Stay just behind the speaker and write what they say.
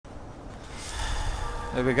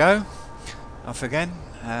There we go. Off again.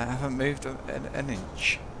 Haven't moved an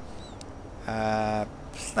inch.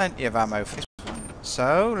 Plenty of ammo for this one.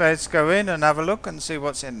 So let's go in and have a look and see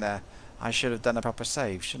what's in there. I should have done a proper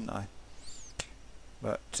save, shouldn't I?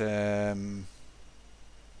 But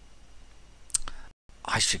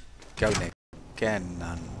I should go in again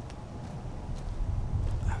and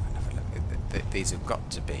have another look. These have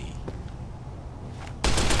got to be.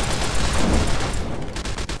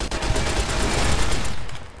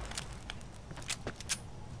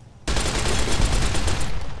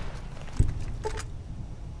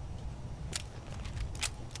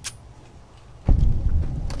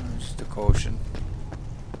 Just a caution.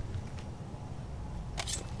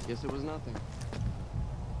 Guess it was nothing.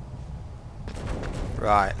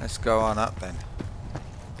 Right, let's go on up then.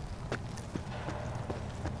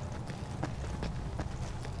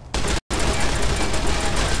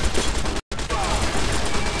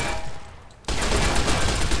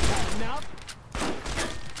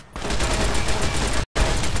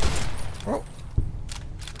 Oh.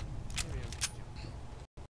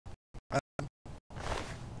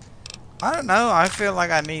 I don't know, I feel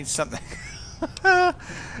like I need something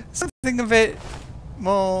something a bit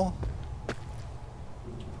more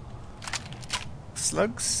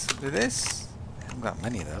slugs with this. I haven't got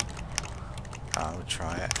many though. I'll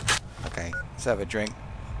try it. Okay, let's have a drink.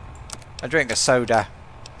 I drink a soda.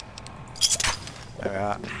 There we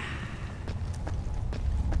are.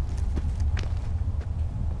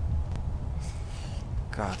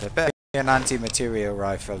 God, there better be an anti-material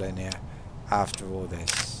rifle in here after all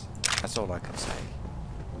this. That's all I can say.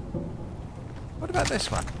 What about this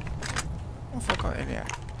one? What have I got in here?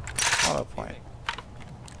 Hollow point.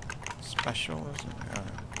 Special, isn't it?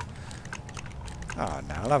 Oh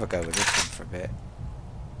no, I'll have a go with this one for a bit.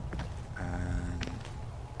 And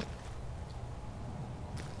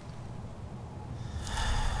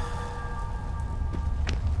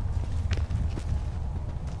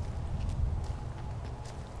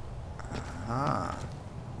aha.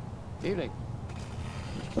 Evening.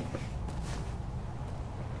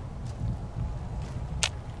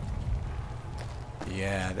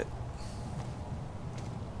 Yeah, that.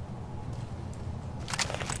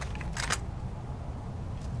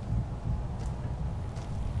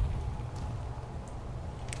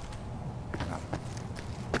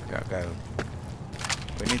 Gotta go.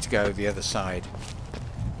 We need to go the other side.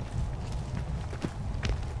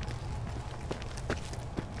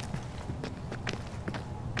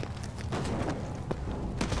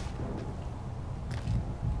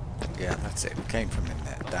 Yeah, that's it. We came from in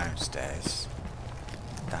there downstairs.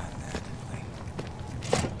 Down there, didn't we?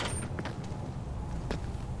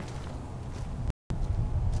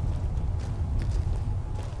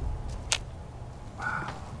 Wow.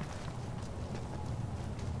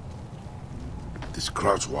 This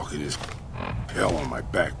crouch walking is hell on my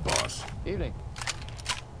back, boss. Evening.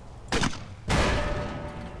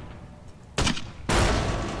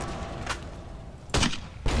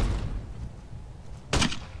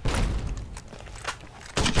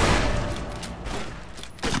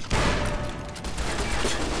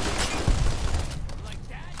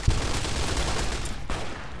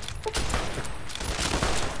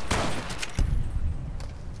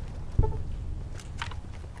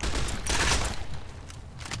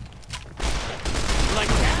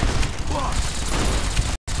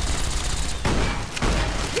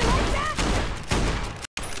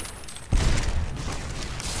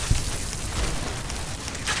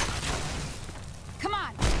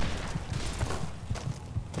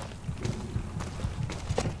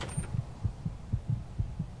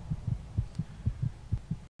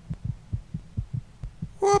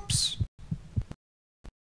 Whoops.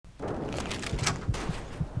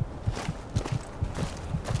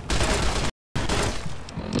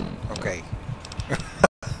 Okay.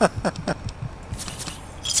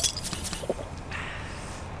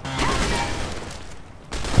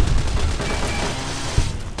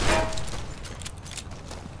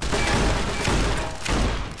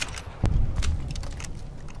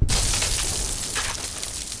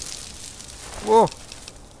 Whoa.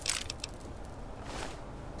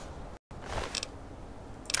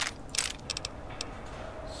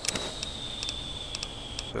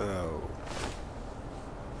 So,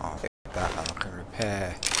 I'll take that and I can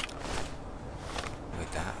repair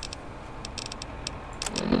with that.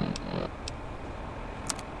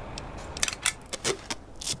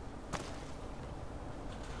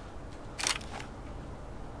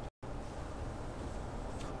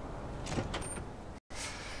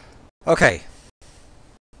 Okay.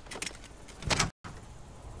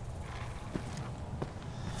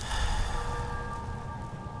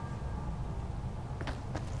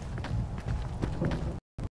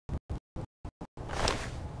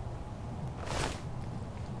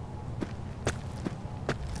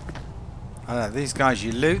 I know, these guys,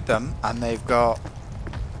 you loot them and they've got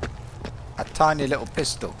a tiny little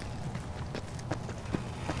pistol.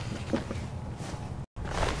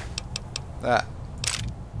 There.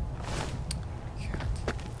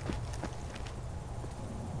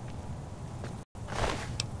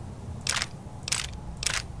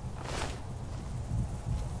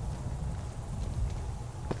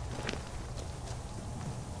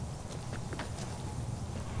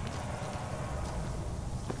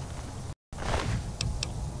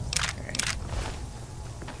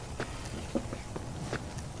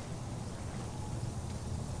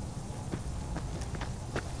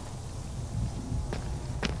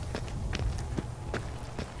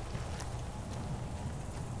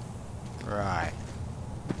 Right.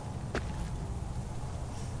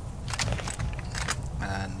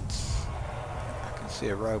 And I can see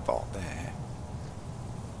a robot there.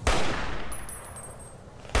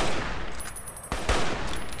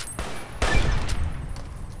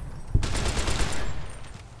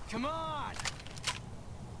 Come on!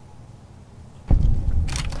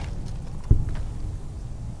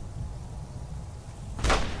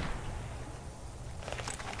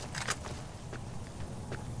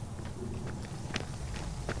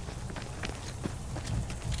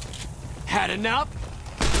 Had enough?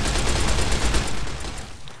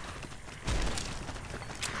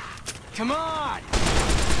 Come on!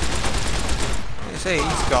 You see,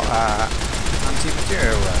 he's got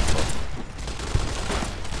anti-material rifle.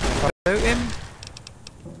 If I loot him,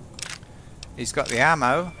 he's got the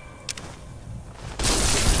ammo.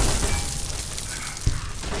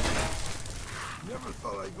 Never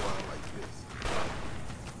thought I'd go out like this.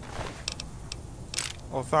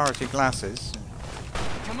 Authority glasses.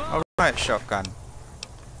 Come on! Oh, right, shotgun.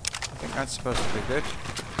 I think that's supposed to be good.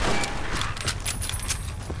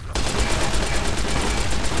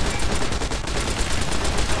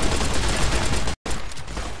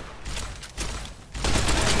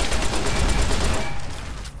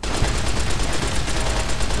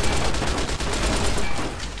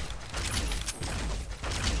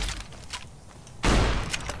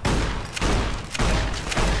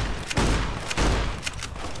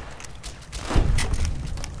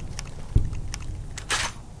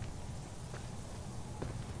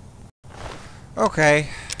 Okay.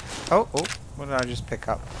 Oh, what did I just pick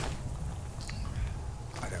up?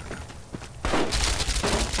 I don't know.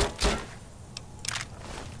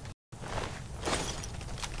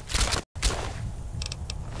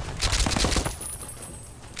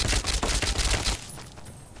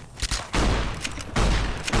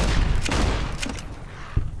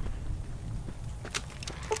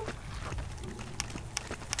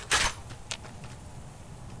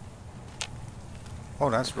 Oh,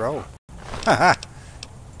 that's roll. Haha!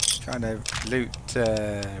 Trying to loot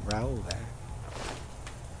Raoul there.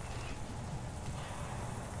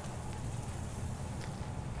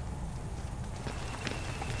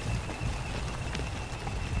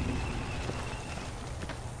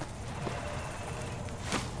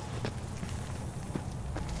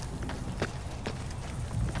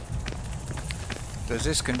 Does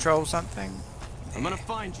this control something? I'm gonna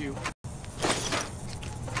find you.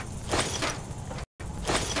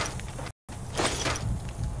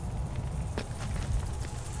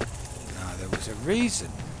 A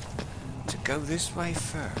reason to go this way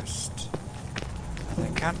first. I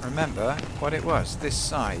can't remember what it was. This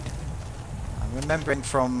side. I'm remembering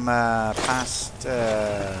from past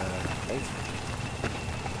playthrough.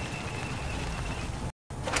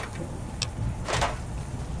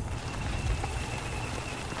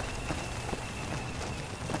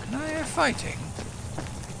 Can I hear fighting?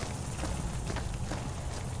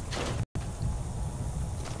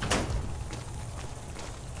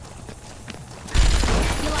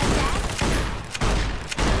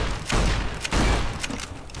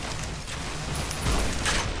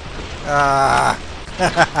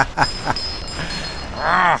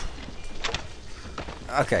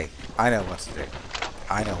 Okay, I know what to do.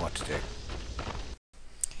 I know what to do.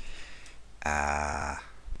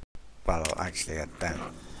 Well, actually, I don't.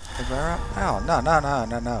 Where up? Oh,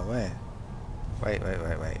 no, wait.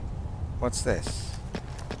 Wait. What's this?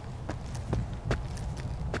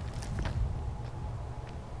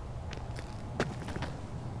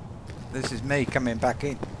 This is me coming back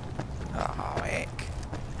in. Oh, heck.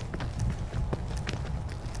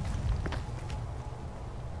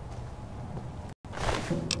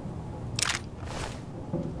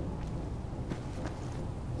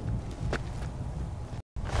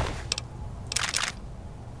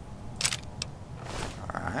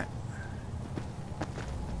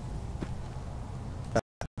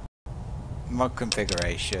 Mod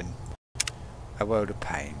configuration. A world of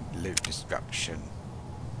pain. Loot destruction.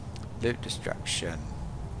 Loot destruction.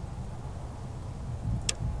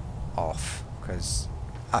 Off. Because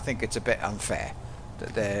I think it's a bit unfair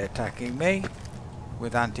that they're attacking me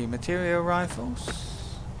with anti-material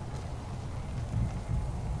rifles.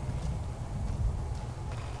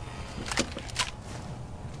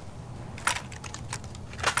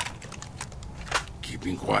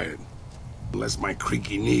 Keeping quiet. Unless my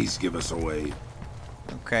creaky knees give us away.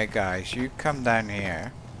 Okay, guys, you come down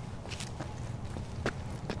here.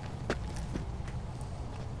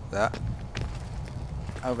 That.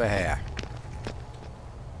 Over here.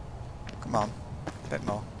 Come on. A bit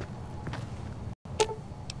more.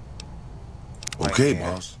 Okay, Right here.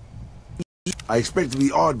 boss. I expect to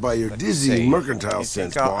be awed by your Let's dizzy see. mercantile Has he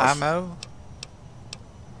sense, got boss. ammo?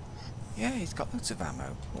 Yeah, he's got loads of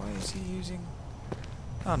ammo. Why is he using...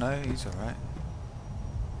 Oh no, he's alright.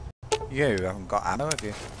 You haven't got ammo, have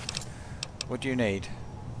you? What do you need?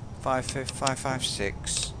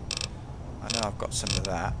 5.56. I know I've got some of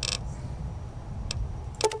that.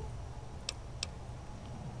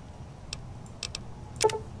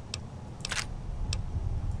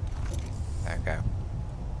 There we go.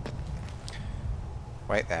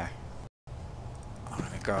 Wait there. I'm gonna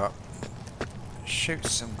go up and shoot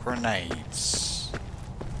some grenades.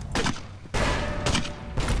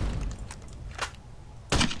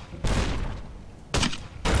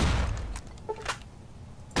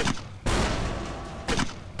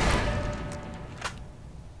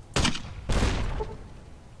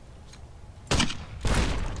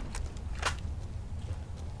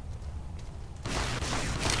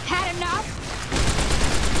 Had enough?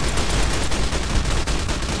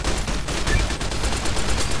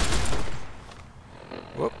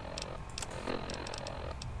 Whoop.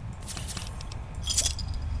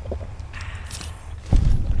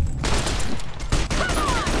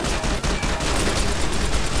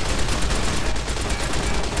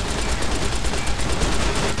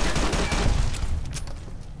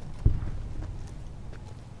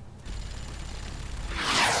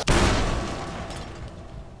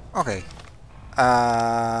 Okay.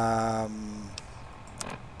 And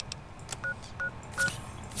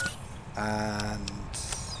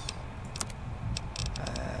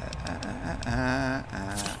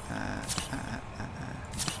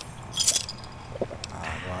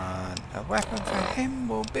a weapon for him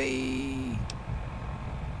will be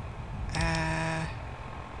well,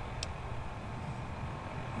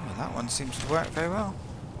 that one seems to work very well.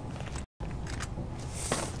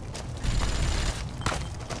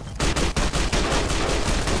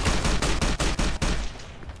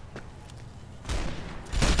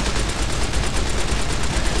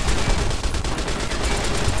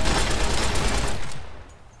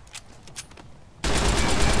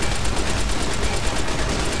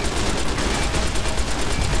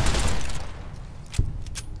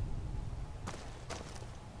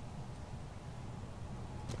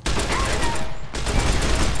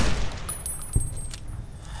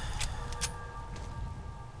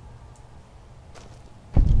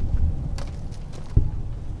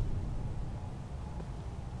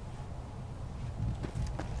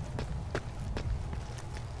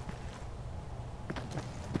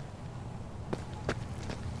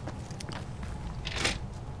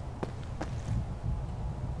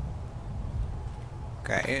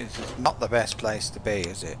 Okay, it's not the best place to be,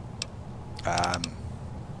 is it? On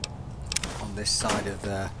this side of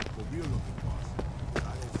the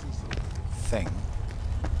thing.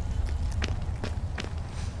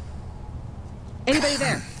 Anybody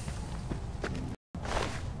there?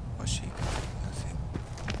 What's she got? Nothing.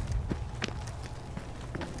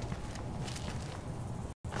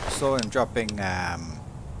 Saw him dropping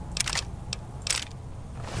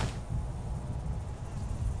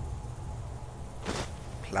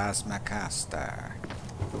plasma caster.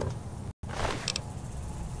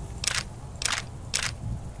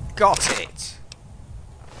 Got it!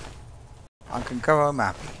 I can go home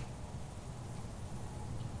happy.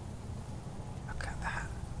 Look at that.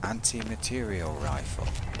 Anti-material rifle.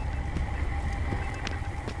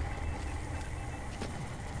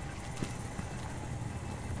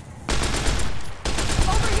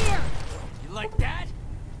 Over here! You like that?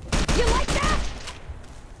 You like that?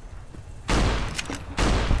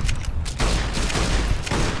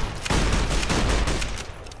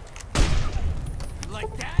 You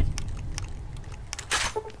like that?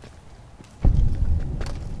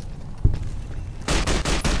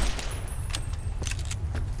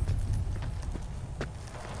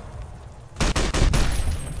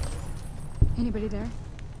 Anybody there?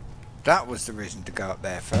 That was the reason to go up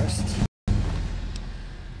there first.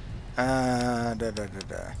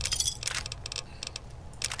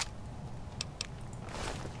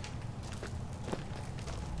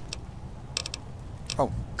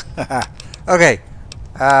 Oh. Okay.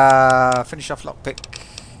 Finish off lockpick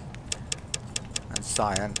and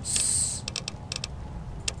science.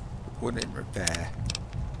 Wooden repair.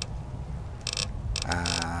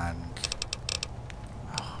 And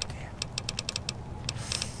oh dear.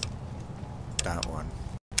 That one.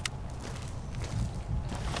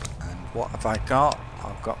 And what have I got?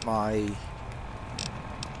 I've got my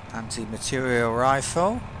anti-material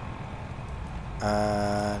rifle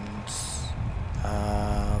and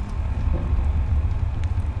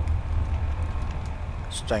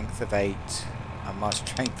strength of 8 and my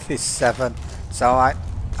strength is 7, so I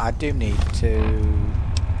do need to.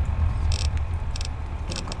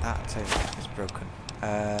 I've got that too. It's broken.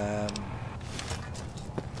 Okay,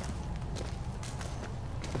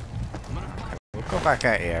 we'll go back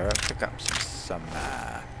out here. I'll pick up some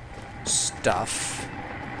stuff.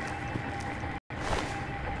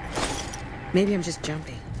 Maybe I'm just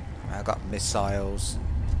jumpy. I got missiles.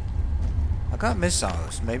 I got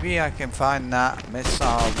missiles. Maybe I can find that missile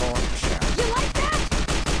launcher. You like that?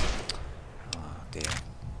 Oh dear.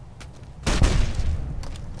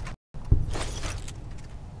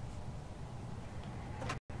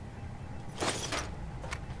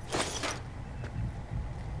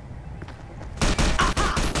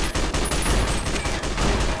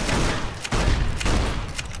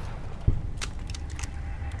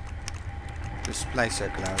 Displacer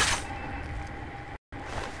glove.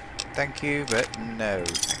 Thank you, but no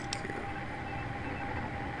thank you.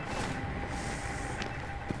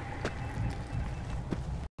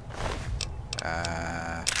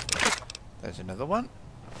 There's another one.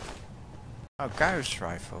 Oh, Gauss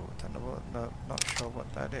rifle. Don't know what. No, not sure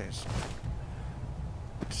what that is.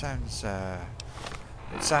 It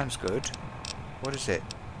sounds good. What is it?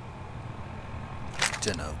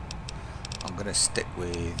 Don't know. I'm gonna stick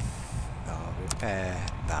with. I'll repair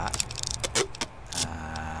that.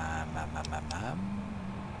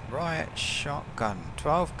 Riot shotgun,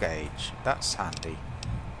 12 gauge. That's handy.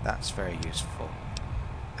 That's very useful.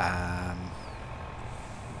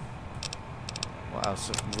 What else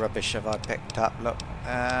of rubbish have I picked up? Look,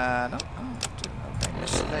 no. Oh, okay,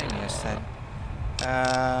 miscellaneous then.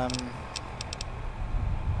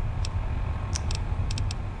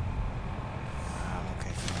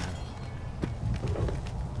 Okay for now.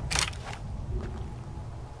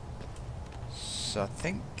 So I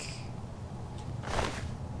think.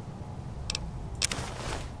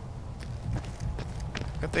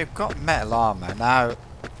 But they've got metal armor now.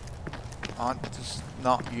 I'm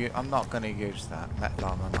not going to use that metal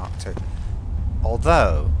armor Mark II.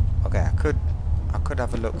 Although, okay, I could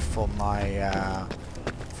have a look for my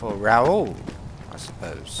for Raoul, I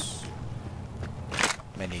suppose.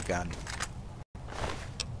 Minigun.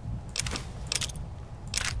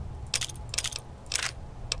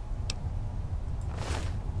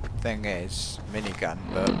 Thing is, minigun,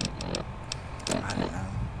 but I don't know.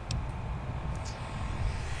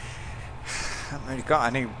 I haven't really got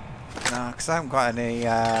any. No, because I haven't got any.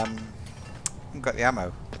 Haven't got the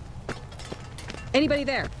ammo. Anybody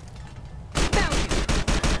there? Found you.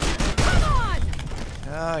 Come on!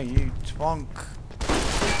 Oh, you twonk.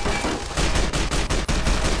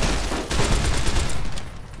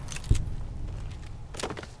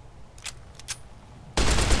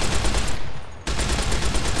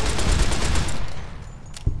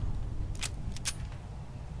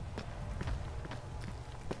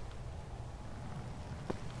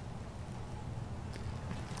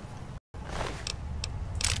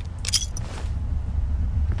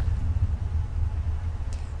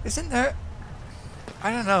 Isn't there?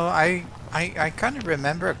 I don't know. I kind of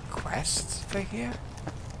remember a quest for here.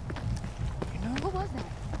 You know? What was that?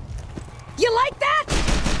 You like that?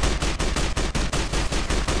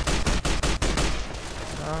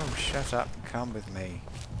 Oh, shut up and come with me.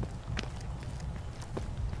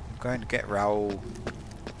 I'm going to get Raoul.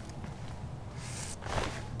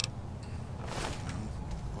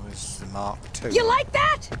 Where's the Mark II? You like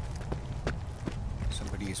that?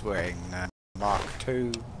 Somebody's wearing Mark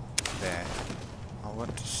II there. I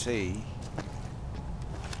want to see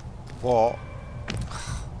what.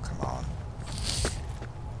 Come on.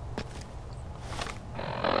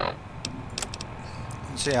 You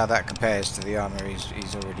can see how that compares to the armor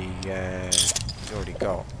he's already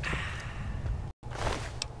got.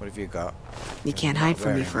 What have you got? You can't hide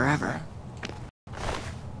from me forever.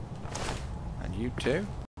 And you too?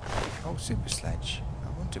 Oh, super sledge. I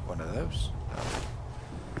wanted one of those. Oh.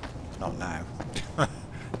 Not now.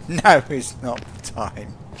 No, it's not the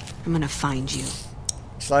time. I'm gonna find you.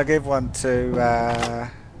 So I'll give one to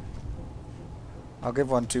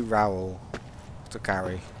Raoul to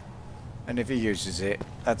carry. And if he uses it,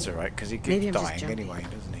 That's alright, because he Maybe keeps I'm just dying jumpy. anyway,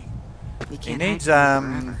 doesn't he? You He can't needs, hide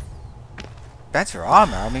from me forever. better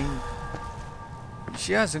armor. I mean,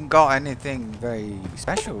 she hasn't got anything very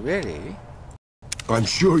special, really. I'm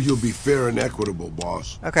sure you'll be fair and equitable,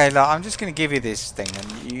 boss. Okay, look, I'm just going to give you this thing,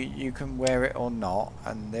 and you can wear it or not.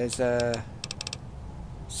 And there's a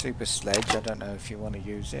super sledge. I don't know if you want to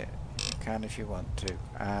use it. You can if you want to.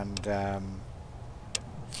 And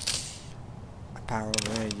apparel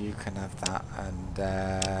there, you can have that.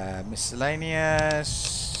 And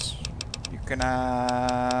miscellaneous, you can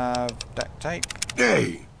have duct tape.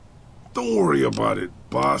 Hey, don't worry about it,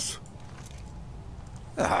 boss.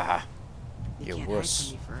 Ah, You you can't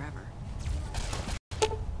wuss. hide from me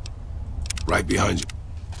forever. Right behind you.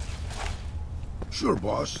 Sure,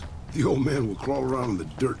 boss. The old man will crawl around in the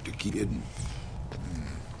dirt to keep hidden.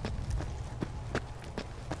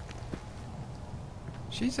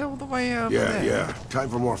 She's all the way over Yeah, there. yeah. Time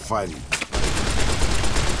for more fighting.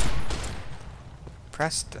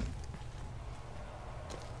 Preston.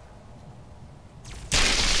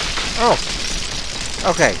 Oh!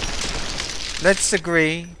 Okay. Let's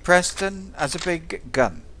agree, Preston has a big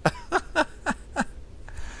gun.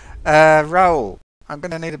 Raoul, I'm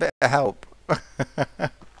going to need a bit of help.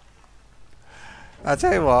 I'll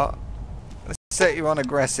tell you what. Let's set you on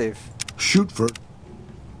aggressive. Shoot for...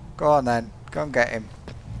 Go on then. Go and get him.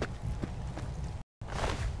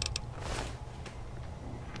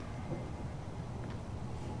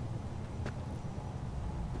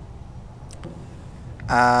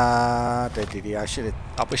 I should have.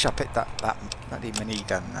 I wish I picked that bloody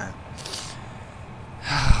minigun now.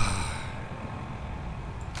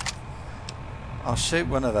 I'll shoot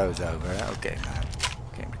one of those over. That'll get him out.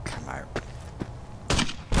 Get him to come out.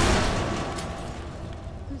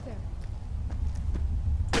 Who's there?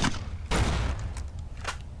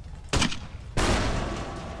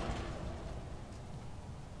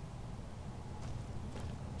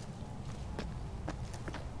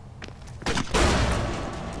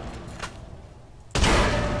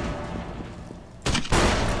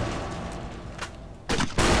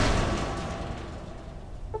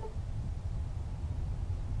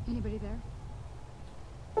 Anybody there?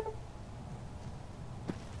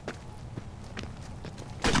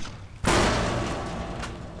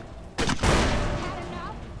 Had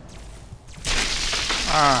enough?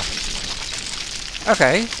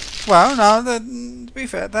 Okay. Well, no. To be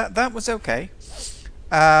fair, that was okay.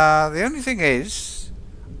 The only thing is,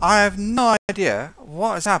 I have no idea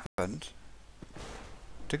what has happened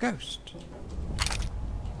to Ghost.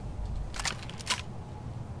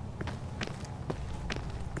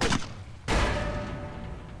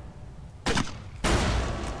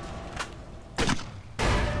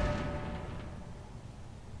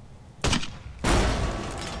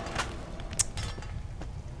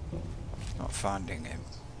 Not finding him.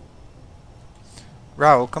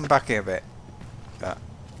 Raoul, come back here a bit.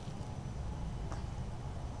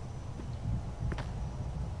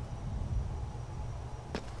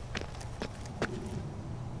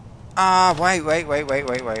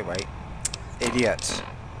 Wait. Idiot.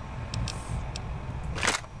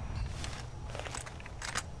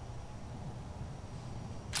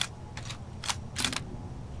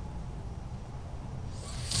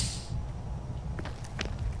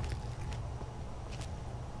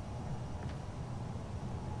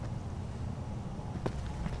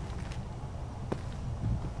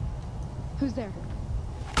 Who's there?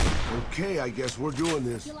 Okay, I guess we're doing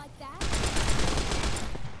this. You like that?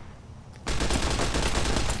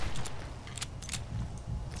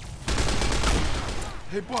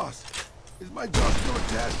 Hey, boss. Is my job still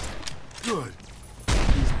attached? Good.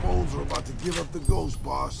 These bones are about to give up the ghost,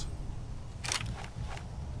 boss.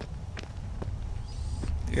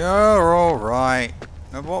 You're alright.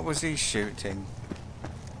 Now what was he shooting?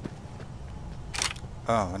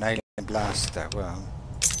 Oh, an alien blaster. Well.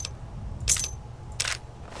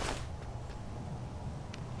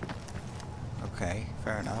 Okay,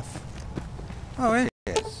 fair enough. Oh, it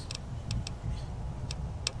is.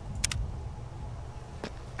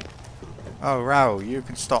 Oh, Raoul, you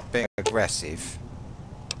can stop being aggressive.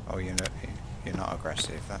 Oh, you're not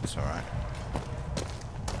aggressive. That's all right.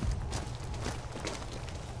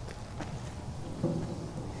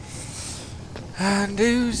 And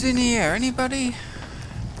who's in here? Anybody?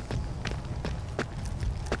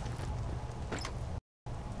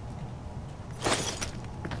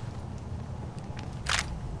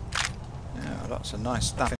 Yeah, lots of nice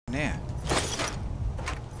stuff in here.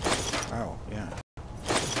 Oh, yeah.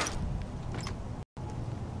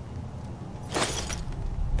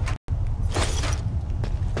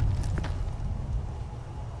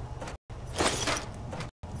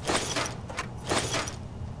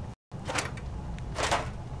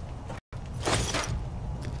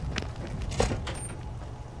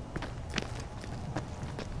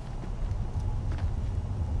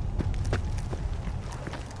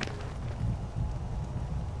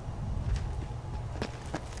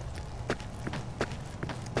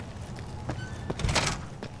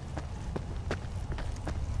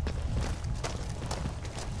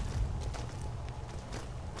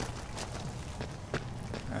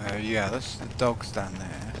 Yeah, that's the dogs down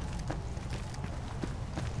there.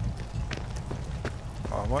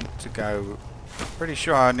 I want to go... Pretty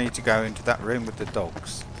sure I need to go into that room with the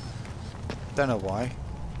dogs. Don't know why.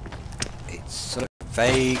 It's sort of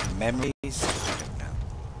vague memories. I don't know.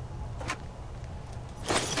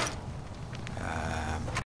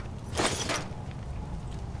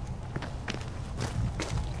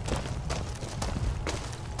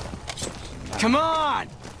 Come on!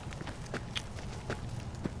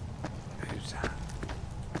 Who's that?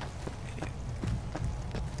 Idiot.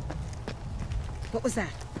 What was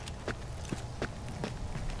that?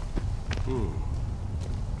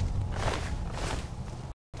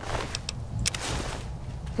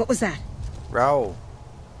 What was that? Roll.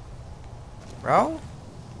 Roll?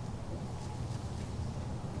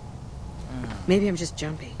 Maybe I'm just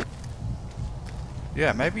jumpy.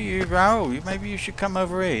 Yeah, maybe you, Raul, maybe you should come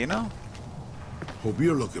over here, you know? Hope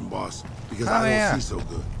you're looking, boss, because Come I don't here. see so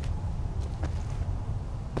good.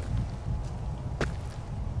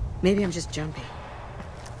 Maybe I'm just jumpy.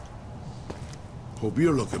 Hope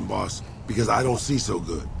you're looking, boss, because I don't see so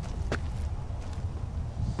good.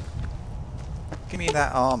 Give me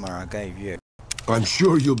that armor I gave you, I'm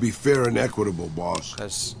sure you'll be fair and equitable, boss.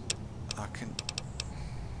 because I can...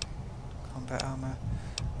 Combat armor?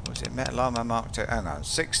 Was it metal armor marked at... Hang on,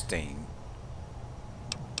 16.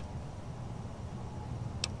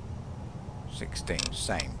 16,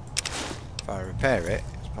 same. If I repair it,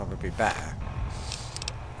 it's probably better.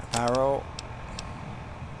 Apparel.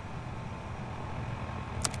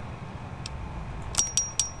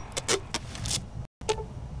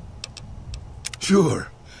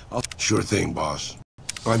 Sure thing, boss.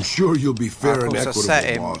 I'm sure you'll be fair and Of course, I set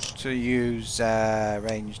equitable, him boss. to use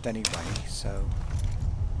ranged anyway, so...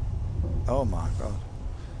 Oh my god.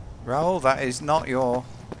 Raoul, that is not your...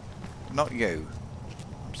 Not you.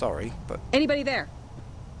 I'm sorry, but... Anybody there?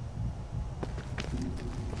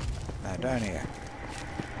 No, down here.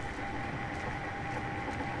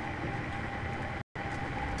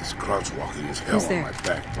 This crouch walking is hell Who's on there? my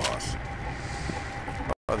back, boss.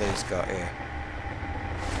 What have these got here?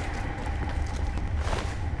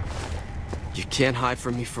 You can't hide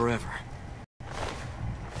from me forever.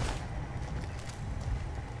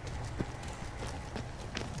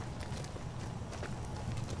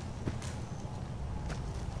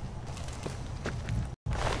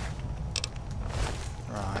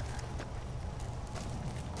 Right.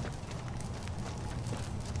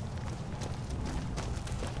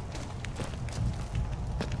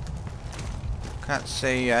 Can't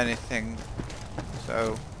see anything,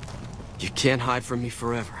 so You can't hide from me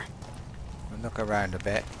forever. we'll look around a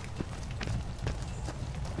bit.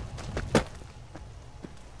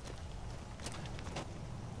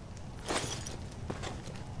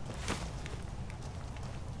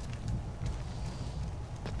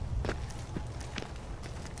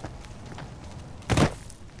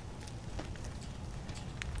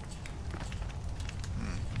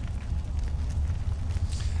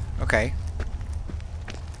 Okay.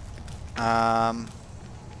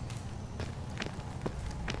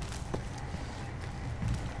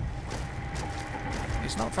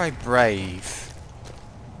 He's not very brave,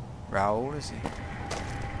 Raoul, is he?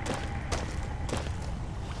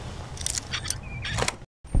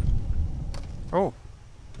 Oh.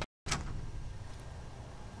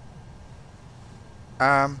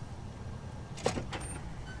 Don't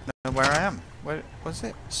know where I am. Where was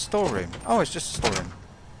it? Storeroom. Oh, it's just a storeroom.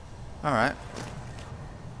 Alright.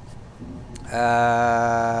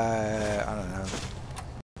 I don't know.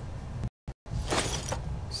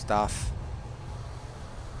 Stuff.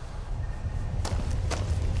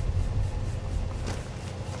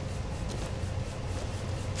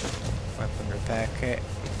 Weapon repair kit.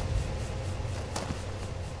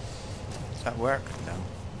 Does that work? No.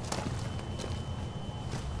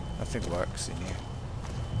 Nothing works in here.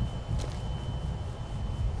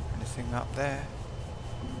 Anything up there?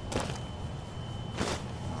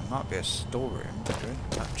 Oh, might be a storeroom, but there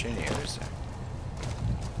isn't much in here, is there?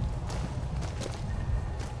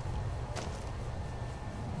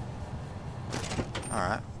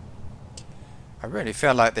 Alright. I really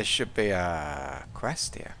feel like there should be a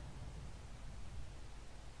quest here.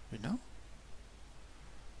 You know?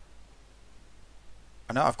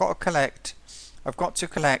 I know I've got to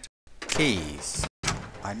collect keys.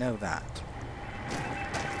 I know that.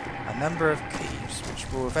 A number of keys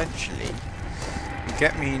which will eventually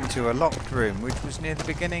get me into a locked room which was near the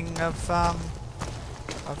beginning of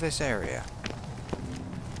this area.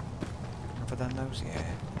 Never done those yet.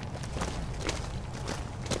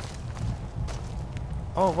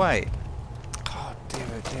 Oh wait. Oh dear,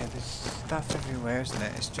 oh dear, there's stuff everywhere, isn't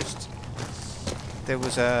it? It's just there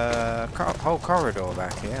was a whole corridor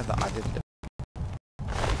back here that I didn't.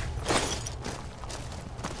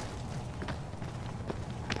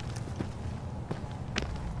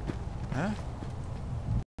 Huh?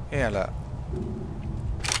 Here, look.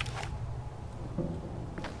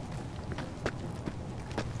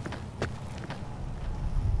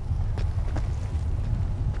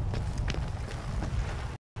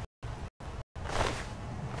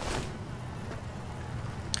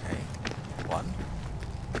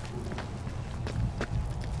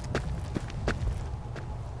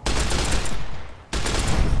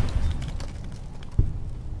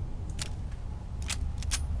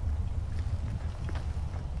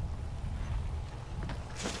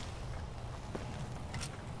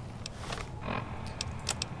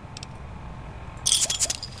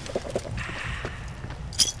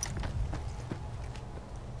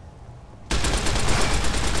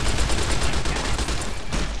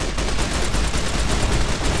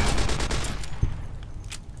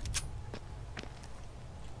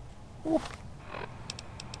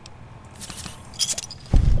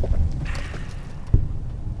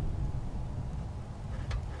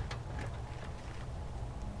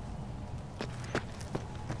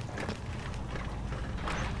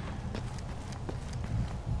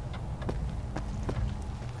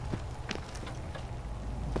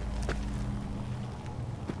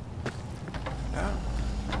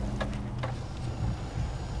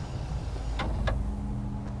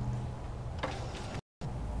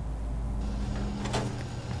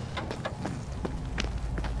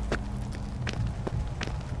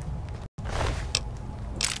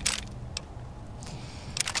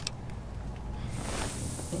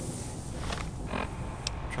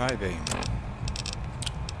 Tri-beam.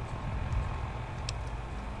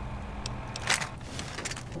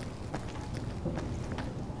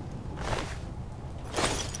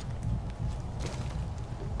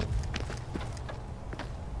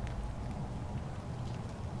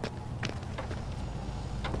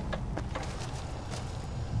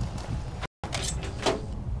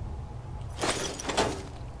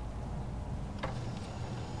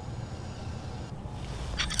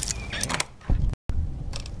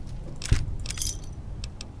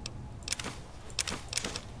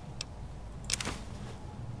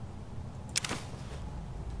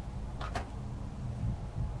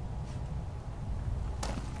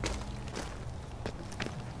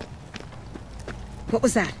 What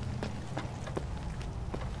was that?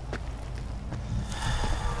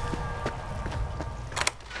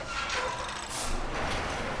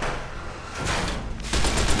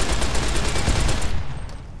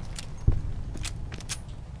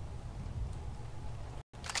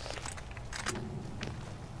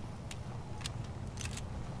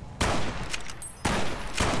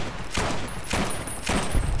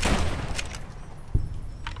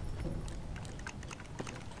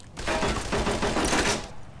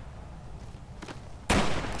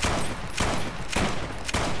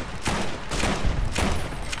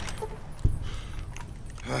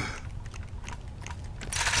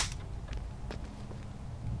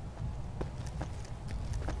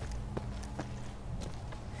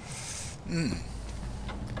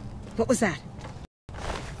 What was that?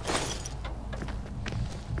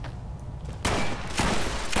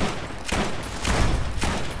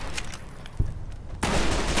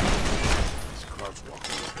 This car's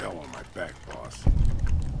walking with hell on my back, boss.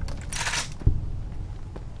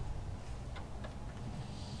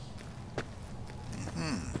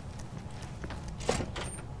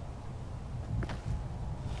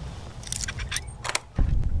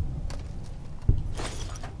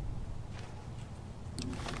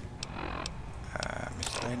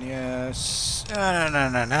 Miscellaneous.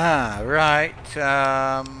 No. Right.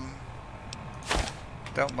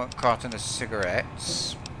 Don't want carton of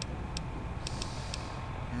cigarettes.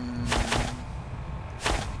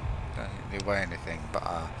 Don't think they weigh anything, but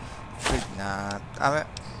food. Nah. I mean,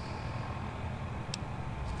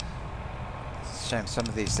 it's a shame some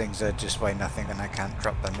of these things just weigh nothing, and I can't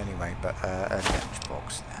drop them anyway. But a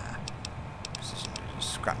lunchbox. Nah. Precision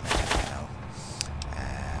scrap metal. No.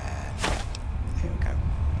 Here we go.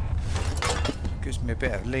 Gives me a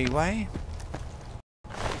bit of leeway.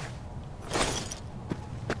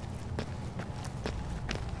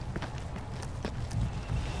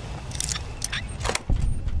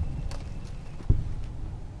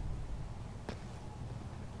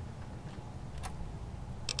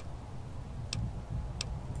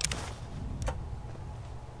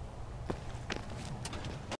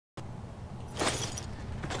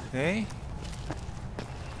 Okay.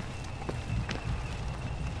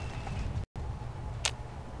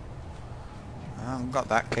 I haven't got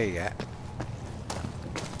that key yet.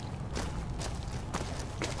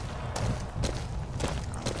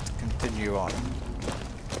 continue on.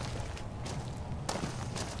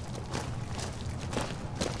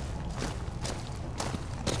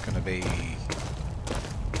 It's gonna be...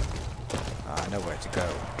 I know where to go.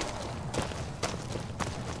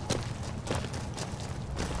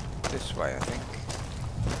 This way, I think.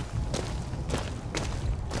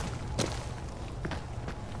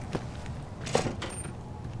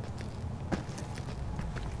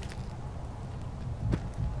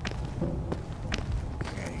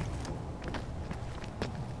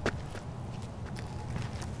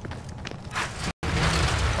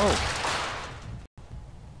 Oh!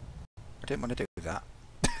 I didn't want to do that.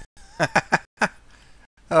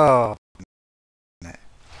 Oh.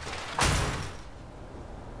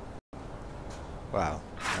 Well,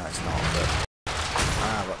 no it's not, but...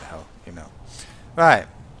 what the hell, you know. Right.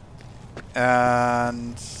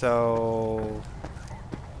 And so...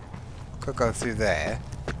 I could go through there,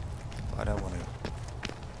 but I don't want to.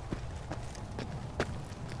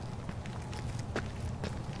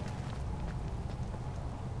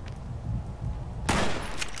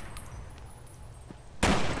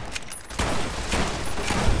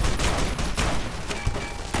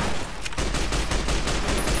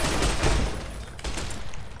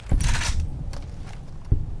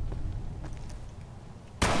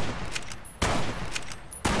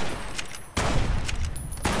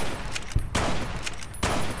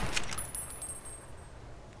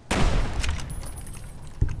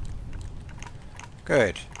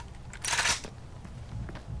 Good.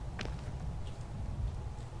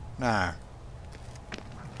 Now,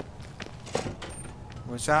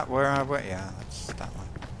 was that where I went? Yeah, that's that one.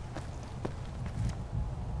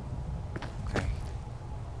 Okay.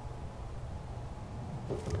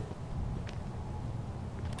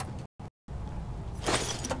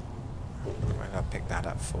 Where did I pick that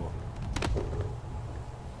up for?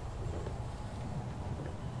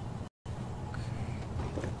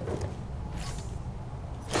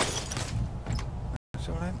 It's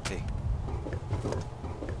all empty.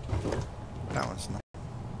 That one's not.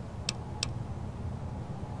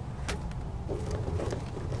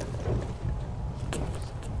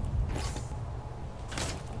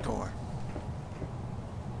 Door.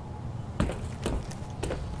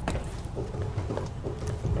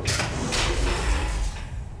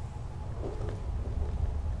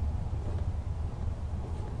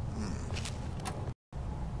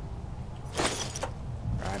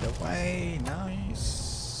 Right away, nice.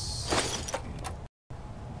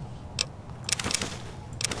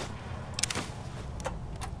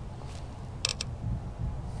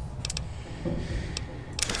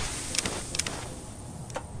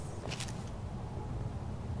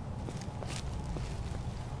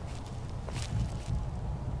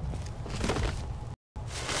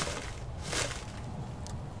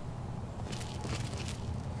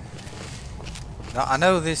 Now, I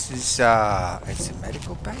know this is it's a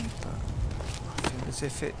medical bay, but I feel as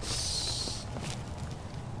if it's,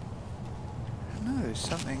 I don't know,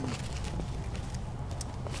 something,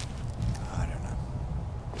 I don't know.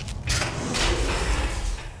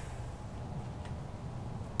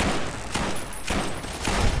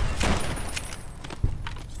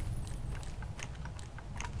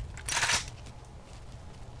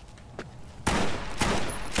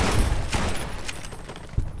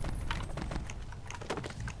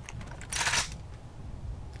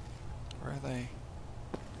 Where are they?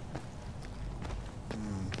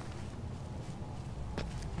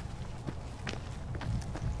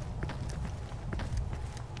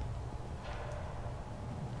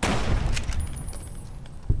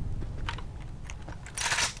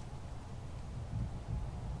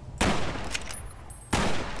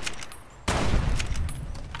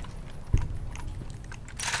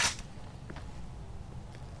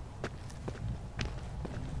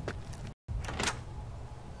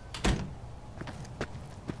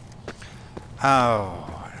 Oh,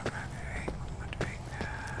 what am I doing? What am I doing?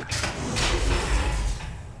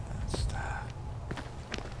 That's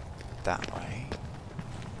that way.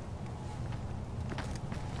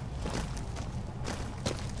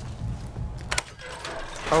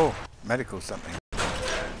 Oh, medical something.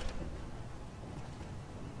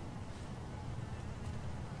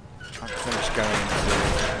 Can't finish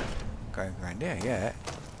going around here yet.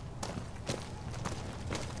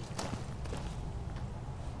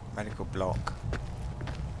 Medical block.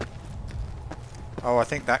 Oh, I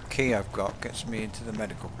think that key I've got gets me into the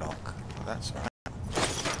medical block. Well, that's alright.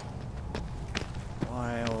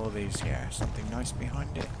 Why all these here? Something nice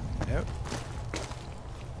behind it? Nope.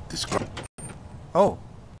 Oh!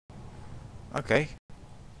 Okay.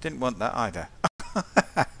 Didn't want that either.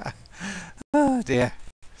 Oh dear.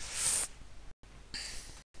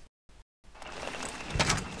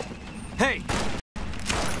 Hey!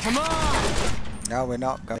 Come on! No, we're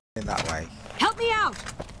not going that way. Help me out!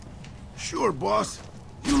 Sure, boss.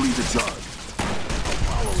 You lead the charge. I'll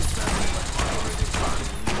follow as fast as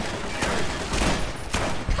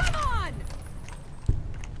I Come on!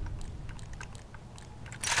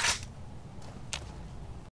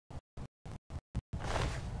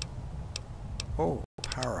 Oh,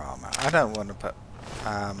 power armor. I don't want to put.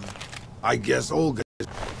 I guess Olga is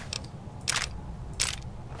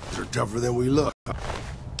are tougher than we look.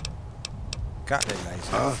 Gatling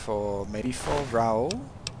laser for maybe for Raoul.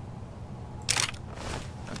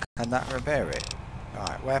 Can that repair it?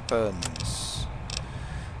 Right, weapons.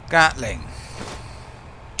 Gatling.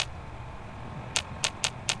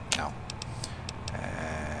 No.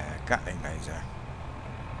 Gatling laser.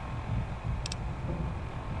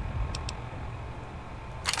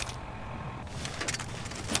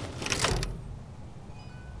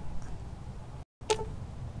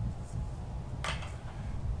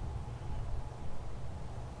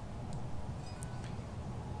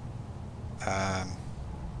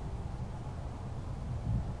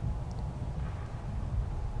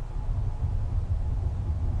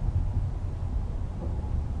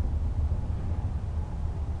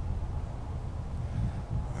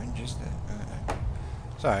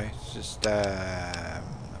 Sorry, it's just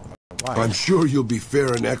I'm sure you'll be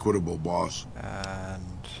fair and equitable, boss.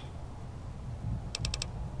 And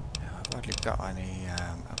I've hardly got any.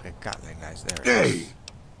 Okay, Gatling laser. There it is. Hey,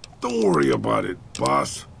 don't worry about it,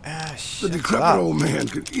 boss. The Shut decrepit up. old man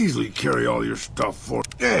could easily carry all your stuff for.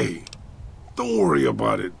 Hey, don't worry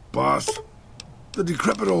about it, boss. The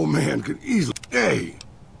decrepit old man could easily. Hey,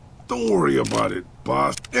 don't worry about it,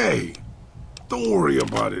 boss. Hey, don't worry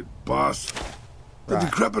about it, boss. The Right.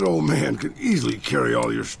 decrepit old man could easily carry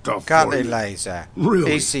all your stuff for Gatling you. laser.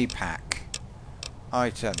 Really? EC pack.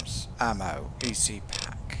 Items. Ammo. EC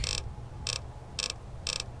pack.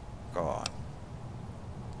 Go on.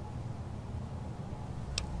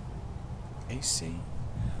 EC.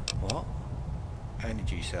 What?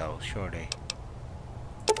 Energy cells, surely.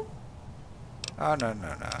 Oh, no.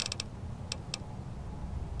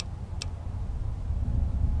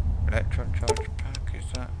 Electron charge pack, is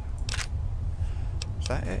that? Is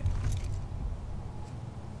that it?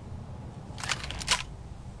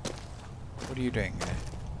 What are you doing there?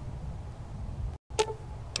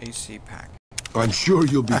 EC pack. I'm sure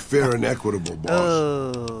you'll be fair and equitable, boss.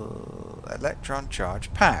 Oh, electron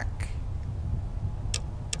charge pack.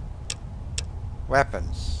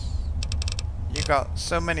 Weapons. You got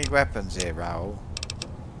so many weapons here, Raoul.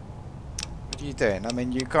 What are you doing? I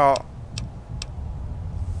mean, you got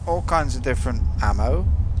all kinds of different ammo.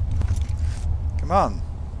 Come on.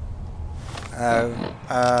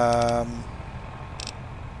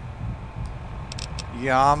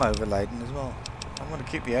 Yeah, I'm overladen as well. I want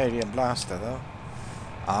to keep the alien blaster though.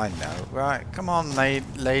 I know. Right, come on,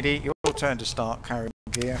 lady. Your turn to start carrying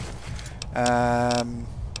gear.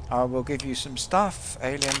 I will give you some stuff.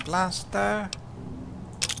 Alien blaster.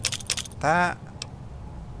 That.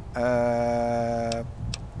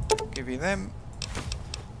 Give you them.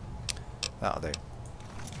 That'll do.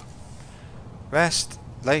 Rest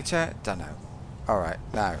later. Dunno. Alright,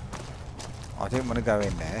 now. I didn't want to go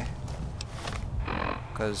in there.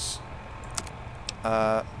 Because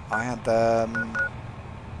I had the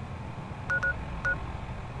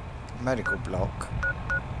medical block.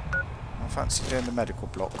 I fancy doing the medical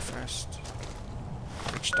block first.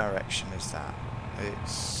 Which direction is that?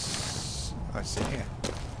 It's... I see here.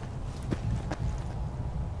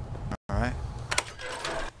 Alright.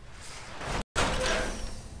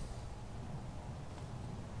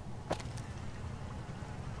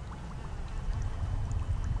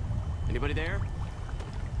 Anybody there?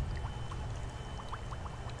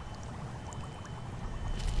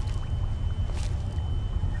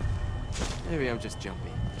 Maybe I'm just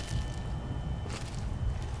jumpy.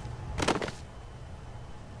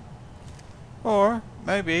 Or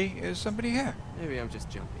maybe is somebody here. Maybe I'm just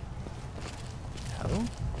jumpy. No.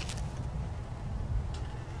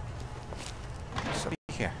 Somebody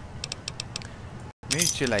here.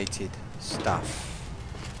 Mutilated stuff.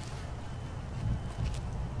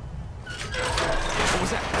 What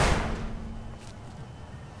was that?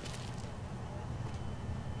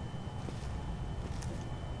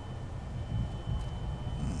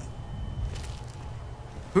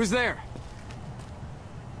 Who's there?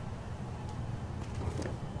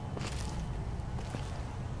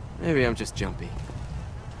 Maybe I'm just jumpy.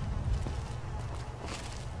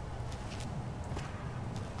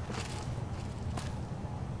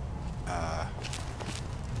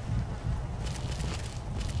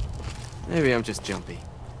 Maybe I'm just jumpy.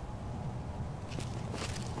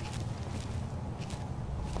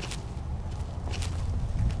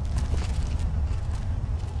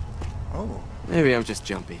 Maybe I'm just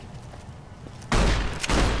jumpy.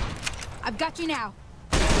 I've got you now.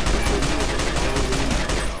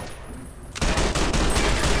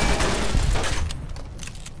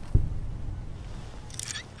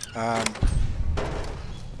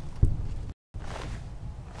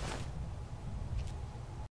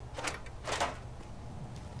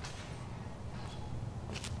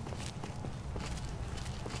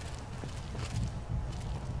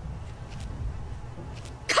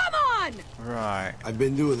 Come on! Right. I've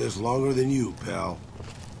been doing this longer than you, pal.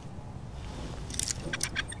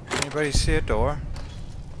 Anybody see a door?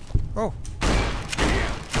 Oh.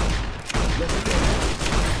 Let's go.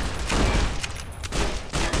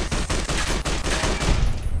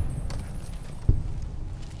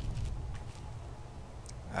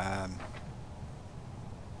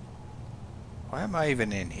 Why am I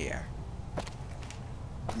even in here?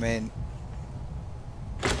 I mean,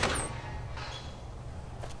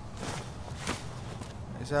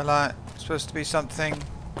 is there like supposed to be something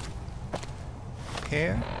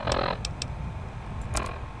here?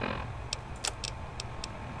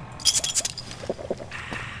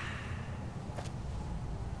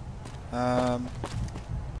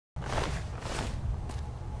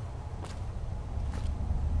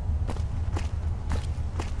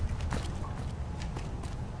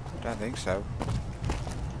 Don't think so.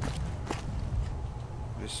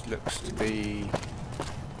 This looks to be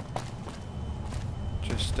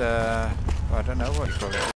just I don't know what you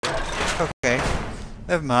call it. Okay,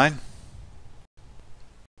 never mind.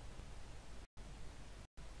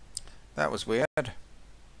 That was weird.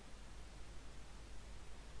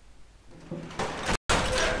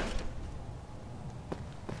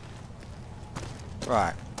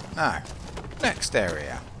 Right, now, next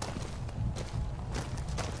area.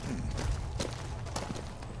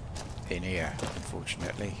 In here,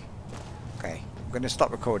 unfortunately. Okay, I'm going to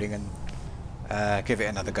stop recording and give it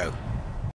another go.